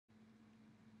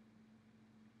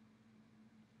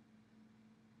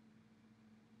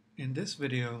In this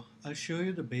video, I'll show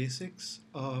you the basics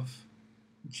of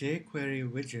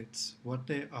JQuery widgets, what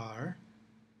they are,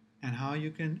 and how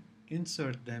you can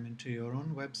insert them into your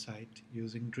own website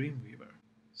using Dreamweaver.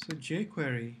 So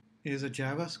JQuery is a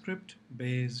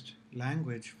JavaScript-based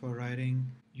language for writing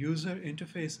user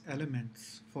interface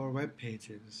elements for web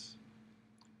pages.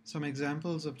 Some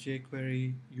examples of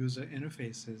JQuery user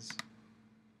interfaces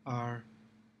are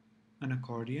an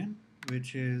accordion,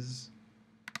 which is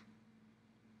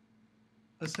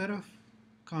a set of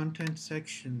content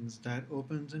sections that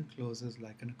opens and closes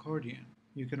like an accordion.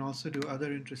 You can also do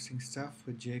other interesting stuff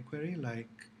with jQuery,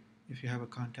 like if you have a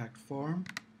contact form,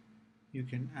 you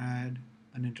can add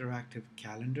an interactive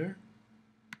calendar.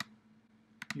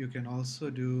 You can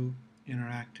also do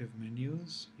interactive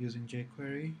menus using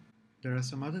jQuery. There are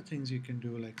some other things you can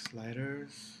do like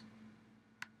sliders.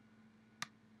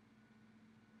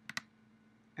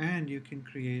 And you can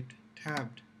create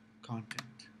tabbed content.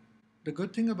 The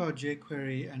good thing about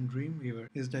jQuery and Dreamweaver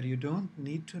is that you don't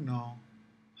need to know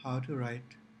how to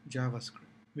write JavaScript.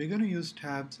 We're going to use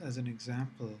tabs as an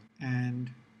example and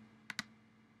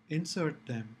insert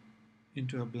them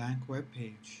into a blank web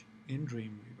page in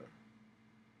Dreamweaver.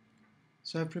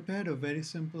 So I've prepared a very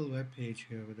simple web page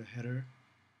here with a header,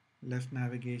 left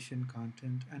navigation,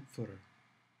 content, and footer.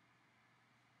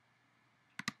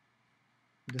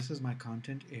 This is my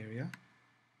content area,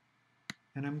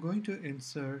 and I'm going to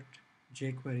insert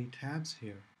jQuery tabs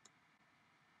here.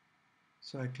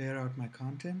 So I clear out my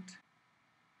content,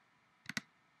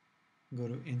 go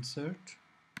to Insert,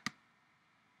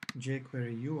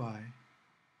 jQuery UI,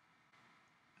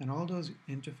 and all those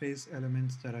interface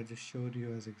elements that I just showed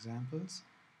you as examples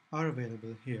are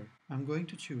available here. I'm going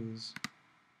to choose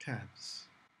Tabs.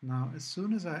 Now, as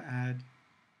soon as I add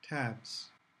tabs,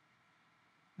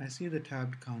 I see the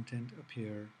tabbed content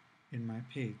appear in my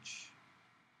page.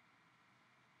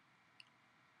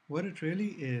 What it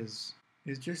really is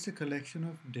just a collection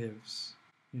of divs.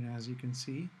 As you can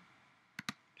see,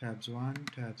 tabs 1,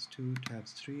 tabs 2,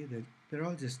 tabs 3, they're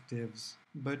all just divs.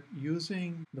 But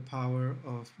using the power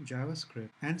of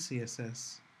JavaScript and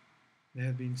CSS, they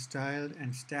have been styled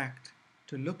and stacked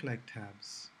to look like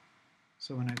tabs.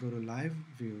 So when I go to Live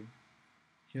View,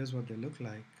 here's what they look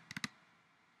like.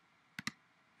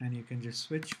 And you can just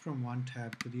switch from one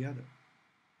tab to the other.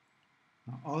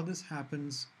 Now all this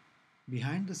happens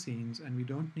behind the scenes, and we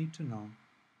don't need to know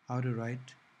how to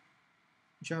write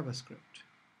JavaScript.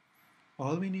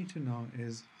 All we need to know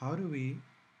is how do we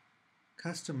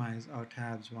customize our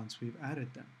tabs once we've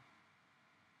added them.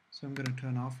 So I'm going to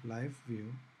turn off Live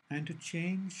View, and to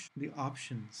change the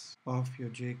options of your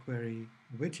jQuery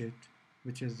widget,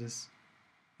 which is this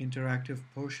interactive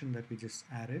portion that we just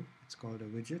added, it's called a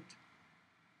widget.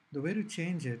 The way to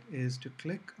change it is to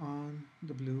click on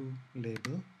the blue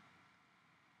label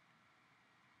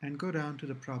and go down to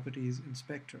the Properties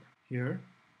Inspector. Here,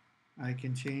 I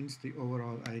can change the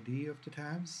overall ID of the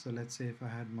tabs. So let's say if I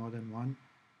had more than one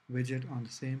widget on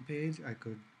the same page, I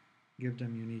could give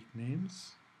them unique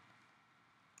names.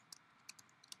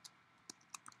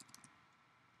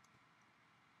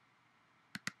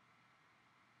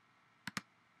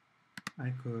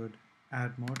 I could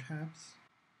add more tabs,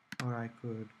 or I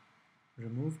could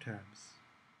remove tabs.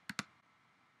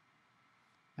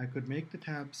 I could make the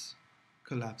tabs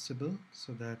collapsible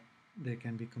so that they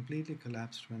can be completely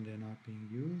collapsed when they're not being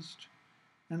used.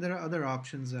 And there are other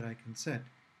options that I can set.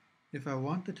 If I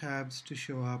want the tabs to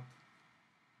show up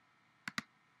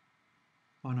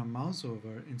on a mouse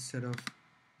over instead of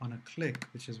on a click,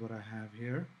 which is what I have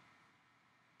here,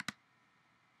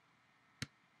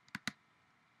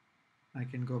 I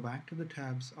can go back to the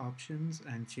tabs options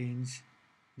and change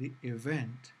the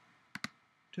event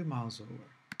to mouse over.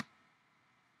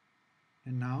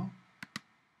 And now,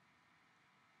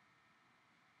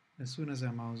 as soon as I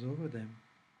mouse over them,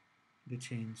 they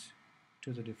change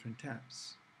to the different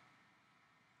tabs.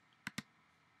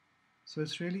 So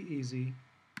it's really easy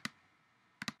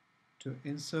to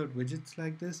insert widgets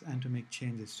like this and to make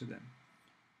changes to them.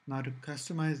 Now to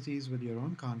customize these with your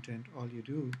own content, all you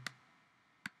do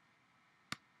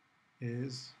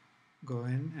is go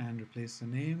in and replace the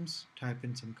names, type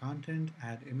in some content,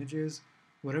 add images,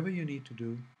 whatever you need to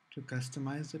do to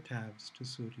customize the tabs to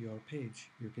suit your page.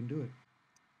 You can do it.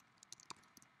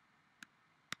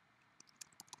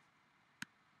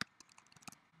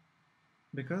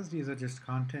 Because these are just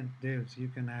content divs, you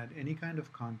can add any kind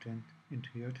of content into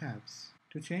your tabs.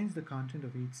 To change the content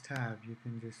of each tab, you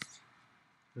can just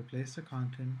replace the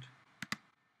content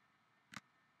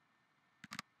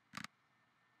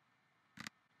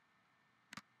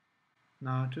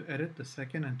Now to edit the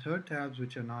second and third tabs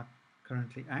which are not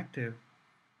currently active,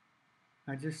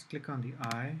 I just click on the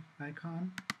eye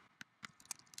icon,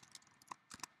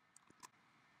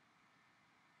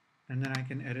 and then I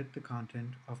can edit the content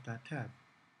of that tab.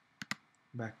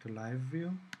 Back to live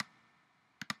view,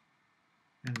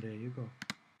 and there you go.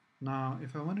 Now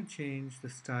if I want to change the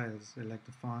styles, like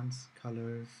the fonts,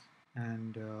 colors,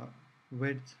 and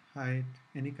width, height,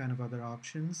 any kind of other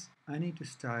options, I need to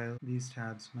style these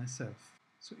tabs myself.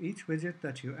 So each widget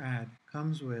that you add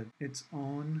comes with its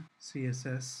own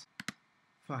CSS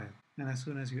file. And as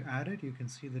soon as you add it, you can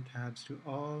see the tabs to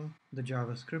all the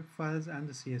JavaScript files and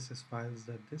the CSS files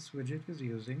that this widget is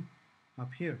using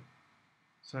up here.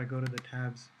 So I go to the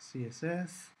tabs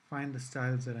CSS, find the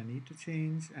styles that I need to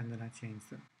change, and then I change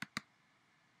them.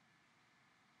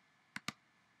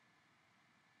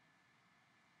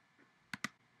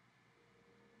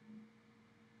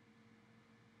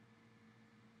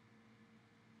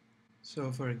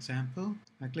 So for example,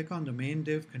 I click on the main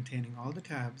div containing all the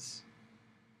tabs,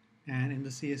 and in the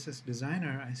CSS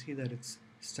designer I see that its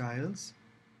styles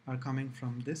are coming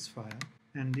from this file,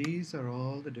 and these are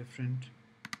all the different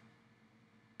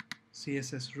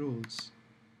CSS rules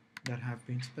that have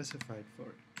been specified for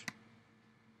it.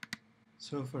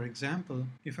 So for example,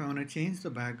 if I want to change the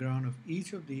background of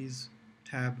each of these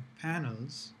tab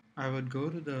panels, I would go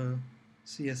to the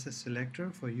CSS selector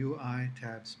for UI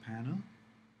tabs panel,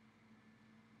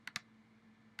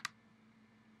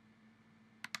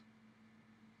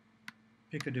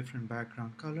 pick a different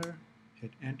background color,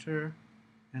 hit enter,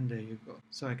 and there you go.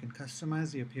 So I can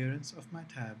customize the appearance of my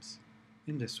tabs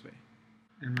in this way.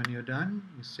 And when you're done,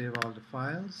 you save all the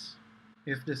files.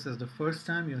 If this is the first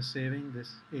time you're saving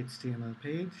this HTML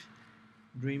page,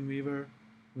 Dreamweaver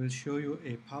will show you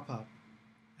a pop-up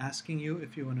asking you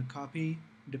if you want to copy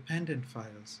dependent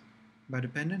files. By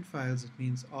dependent files, it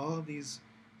means all these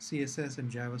CSS and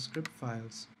JavaScript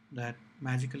files that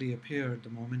magically appeared the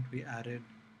moment we added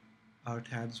our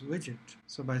tabs widget.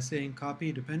 So by saying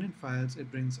copy dependent files, it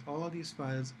brings all these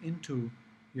files into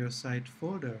your site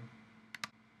folder,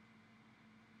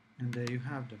 and there you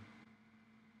have them.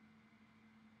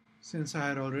 Since I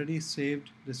had already saved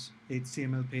this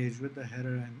HTML page with the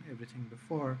header and everything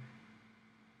before,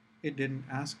 it didn't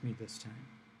ask me this time.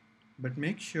 But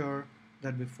make sure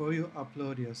that before you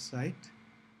upload your site,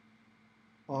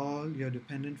 all your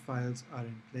dependent files are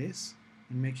in place,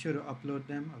 and make sure to upload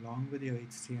them along with your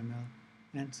HTML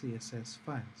and CSS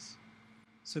files.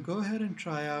 So go ahead and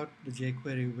try out the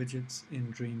jQuery widgets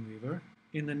in Dreamweaver.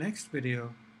 In the next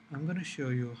video, I'm going to show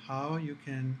you how you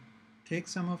can take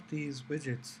some of these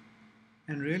widgets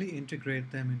and really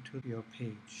integrate them into your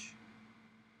page.